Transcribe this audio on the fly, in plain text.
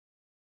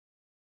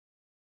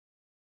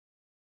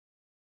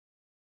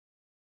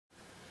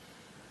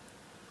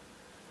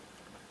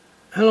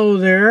Hello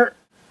there.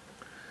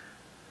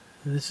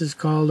 This is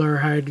called our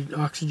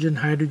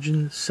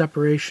oxygen-hydrogen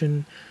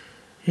separation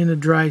in a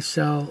dry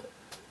cell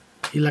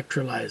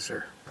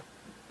electrolyzer.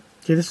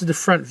 Okay, this is the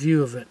front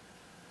view of it.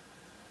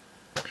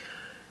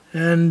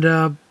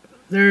 And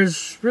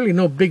there's really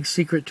no big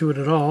secret to it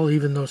at all,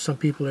 even though some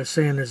people are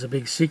saying there's a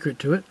big secret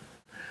to it.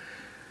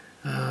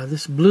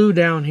 This blue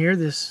down here,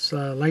 this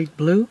light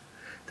blue,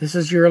 this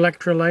is your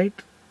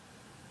electrolyte.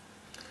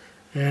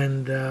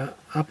 And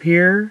up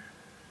here,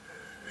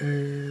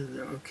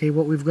 okay,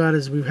 what we've got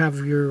is we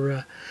have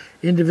your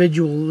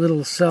individual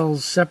little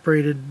cells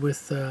separated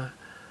with a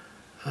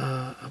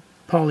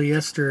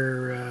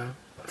polyester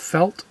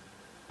felt,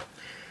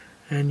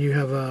 and you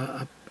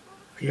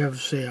have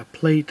say a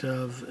plate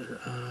of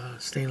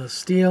stainless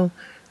steel,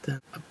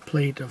 then a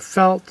plate of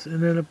felt,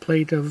 and then a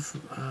plate of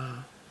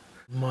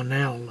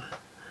Monel.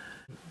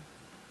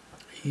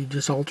 You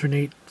just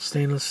alternate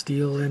stainless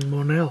steel and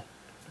Monel,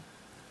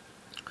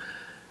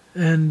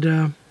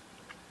 and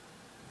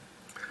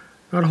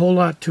not a whole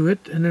lot to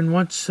it. And then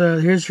once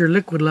here's your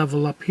liquid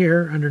level up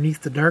here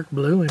underneath the dark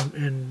blue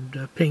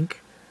and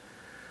pink,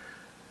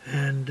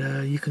 and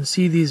you can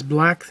see these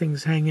black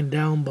things hanging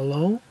down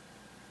below.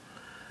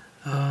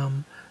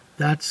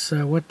 That's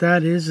what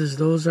that is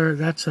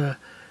that's a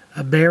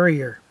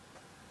barrier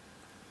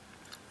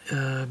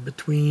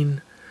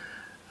between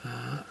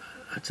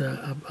it's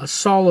a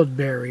solid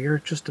barrier,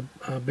 just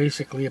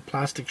basically a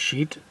plastic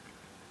sheet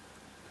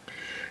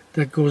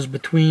that goes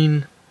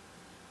between,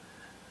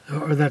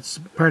 or that's,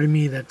 pardon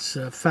me, that's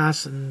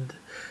fastened.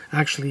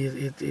 Actually,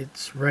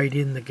 it's right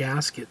in the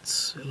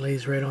gaskets. It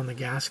lays right on the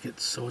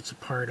gaskets, so it's a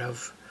part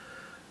of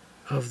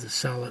the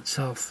cell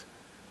itself.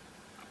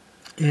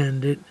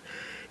 And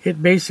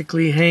it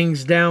basically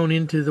hangs down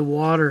into the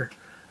water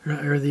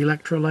or the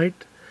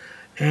electrolyte,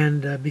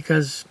 and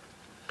because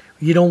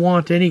you don't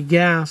want any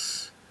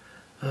gas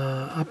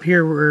up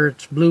here where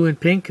it's blue and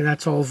pink,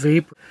 that's all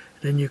vapor.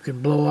 Then you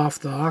can blow off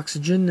the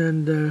oxygen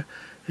and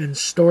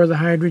store the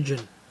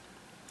hydrogen.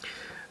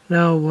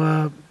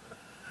 Now,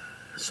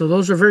 so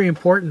those are very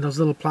important, those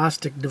little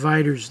plastic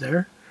dividers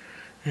there,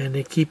 and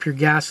they keep your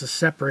gases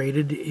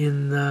separated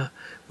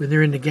when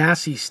they're in the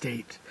gassy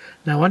state.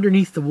 Now,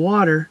 underneath the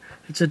water,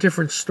 it's a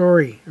different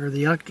story, or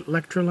the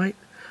electrolyte,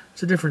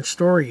 it's a different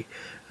story.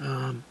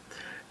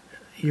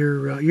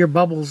 Your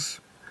bubbles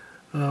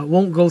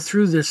won't go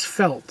through this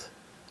felt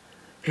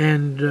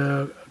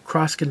and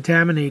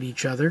cross-contaminate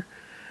each other,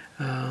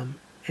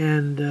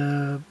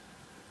 and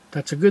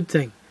that's a good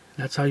thing.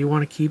 That's how you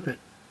want to keep it.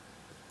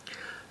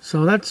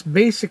 So that's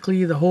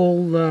basically the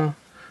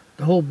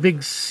whole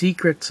big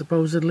secret,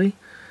 supposedly,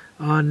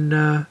 on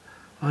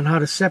how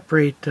to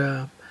separate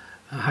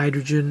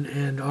hydrogen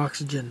and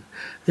oxygen.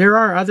 There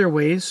are other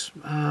ways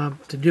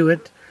to do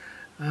it.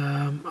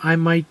 I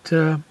might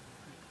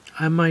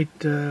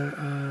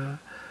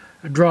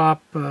draw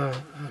up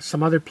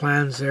some other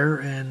plans there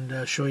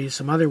and show you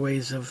some other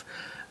ways of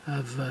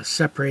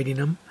separating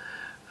them.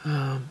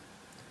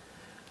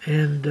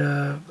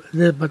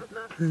 But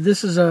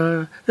this is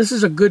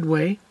a good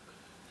way.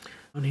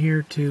 On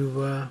here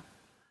to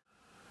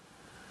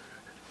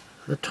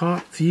the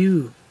top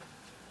view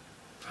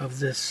of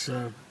this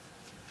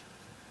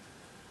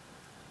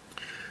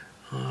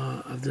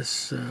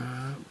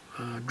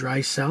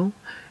dry cell,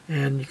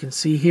 and you can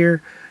see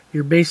here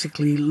you're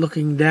basically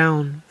looking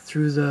down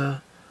through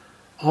the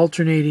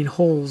alternating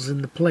holes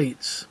in the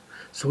plates.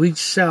 So each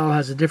cell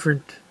has a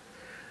different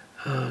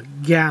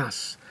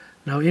gas.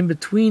 Now, in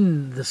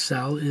between the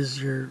cell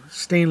is your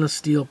stainless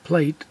steel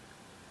plate,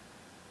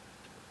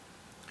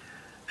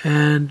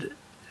 and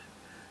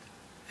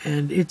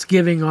it's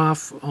giving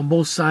off on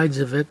both sides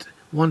of it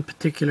one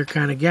particular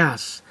kind of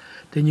gas.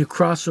 Then you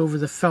cross over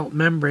the felt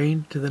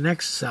membrane to the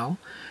next cell,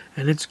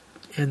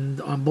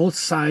 and on both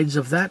sides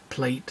of that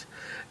plate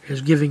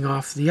is giving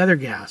off the other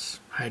gas,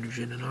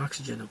 hydrogen and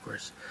oxygen, of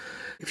course.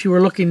 If you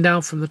were looking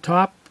down from the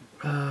top,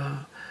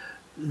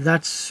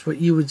 that's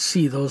what you would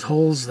see, those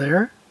holes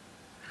there.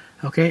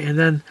 Okay, and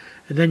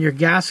then your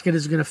gasket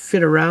is going to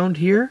fit around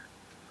here,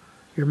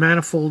 your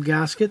manifold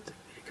gasket,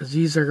 because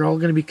these are all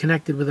going to be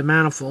connected with a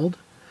manifold,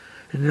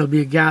 and there'll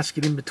be a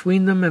gasket in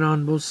between them and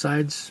on both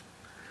sides,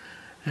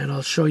 and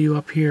I'll show you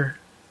up here.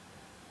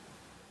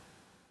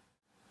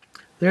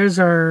 There's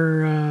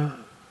our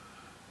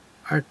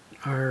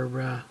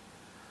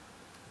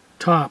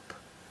top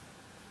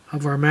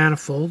of our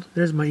manifold.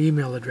 There's my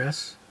email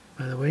address,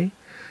 by the way.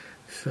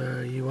 If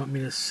you want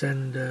me to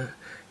send,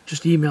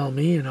 just email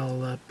me, and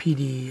I'll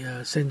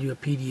send you a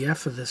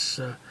PDF of this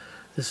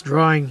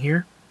drawing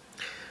here.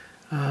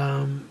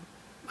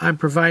 I'm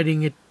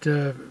providing it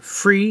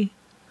free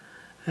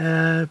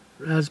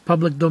as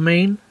public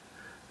domain,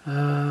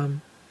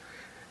 and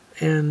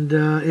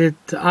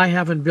I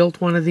haven't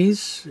built one of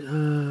these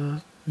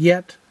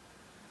yet.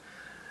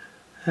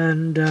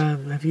 And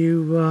if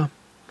you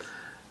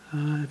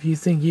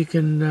think you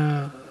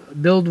can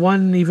build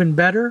one even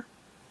better,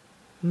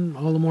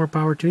 all the more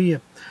power to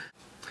you.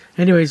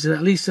 Anyways,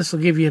 at least this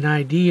will give you an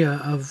idea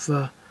of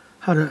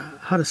how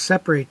to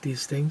separate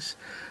these things.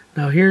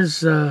 Now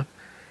here's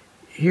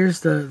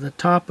here's the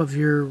top of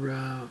your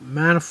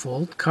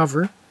manifold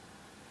cover.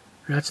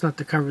 That's not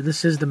the cover.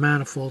 This is the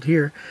manifold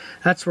here.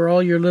 That's where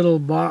all your little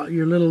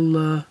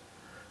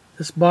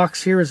this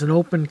box here is an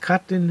open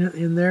cut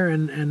in there,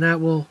 and that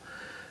will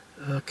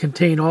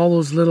contain all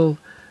those little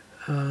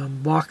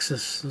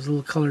boxes, those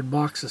little colored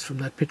boxes from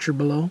that picture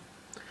below,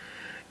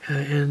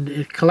 and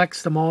it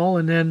collects them all,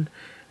 and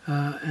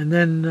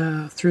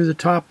then through the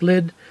top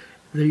lid,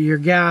 your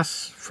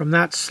gas from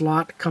that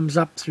slot comes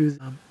up through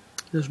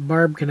this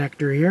barb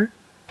connector here,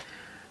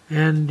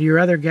 and your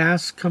other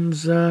gas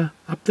comes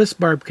up this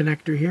barb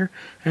connector here,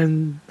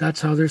 and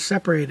that's how they're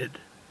separated.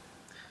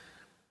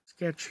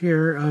 Sketch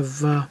here of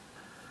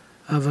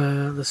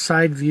the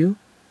side view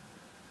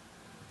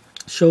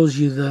shows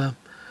you the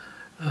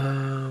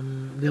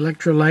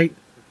electrolyte,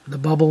 the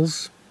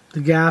bubbles, the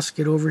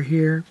gasket over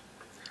here,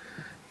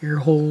 your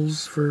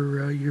holes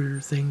for your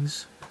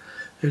things.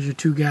 There's your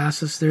two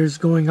gases. There's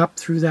going up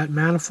through that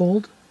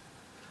manifold,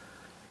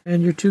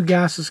 and your two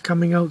gases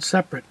coming out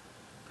separate.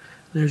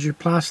 There's your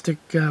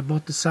plastic,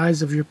 about the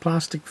size of your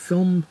plastic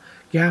film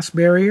gas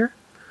barrier,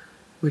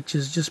 which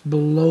is just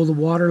below the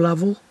water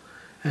level,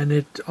 and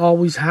it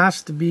always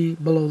has to be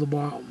below the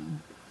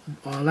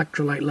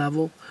electrolyte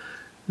level,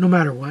 no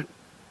matter what.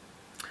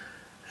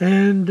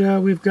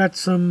 And we've got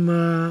some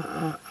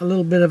a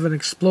little bit of an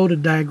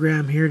exploded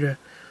diagram here to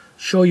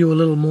show you a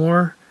little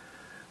more.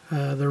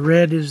 The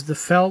red is the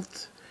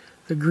felt,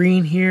 the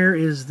green here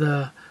is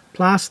the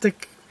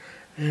plastic,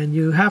 and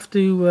you have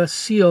to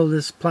seal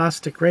this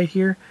plastic right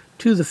here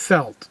to the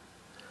felt.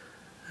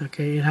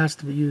 Okay, it has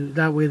to be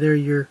that way. There,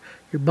 your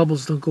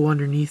bubbles don't go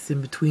underneath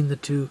in between the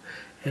two,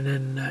 and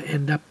then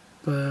end up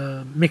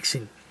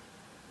mixing.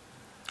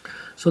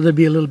 So there'll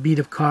be a little bead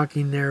of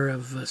caulking there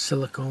of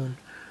silicone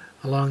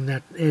along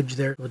that edge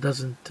there, so it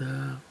doesn't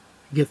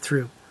get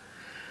through.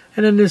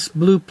 And then this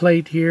blue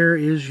plate here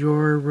is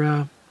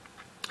your,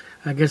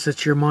 I guess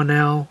it's your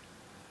Monel,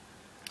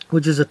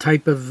 which is a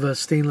type of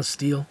stainless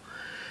steel.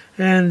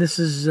 And this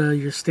is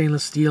your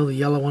stainless steel, the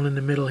yellow one in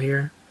the middle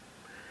here.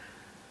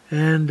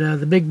 And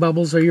the big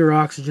bubbles are your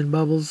oxygen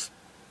bubbles.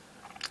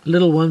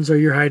 Little ones are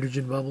your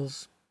hydrogen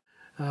bubbles.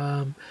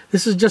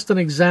 This is just an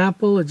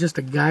example, just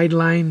a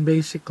guideline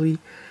basically.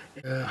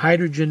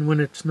 Hydrogen, when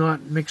it's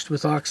not mixed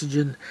with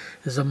oxygen,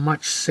 is a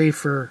much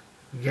safer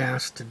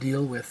gas to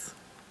deal with.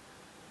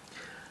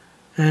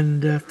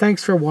 And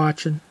thanks for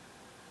watching.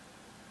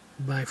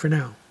 Bye for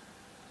now.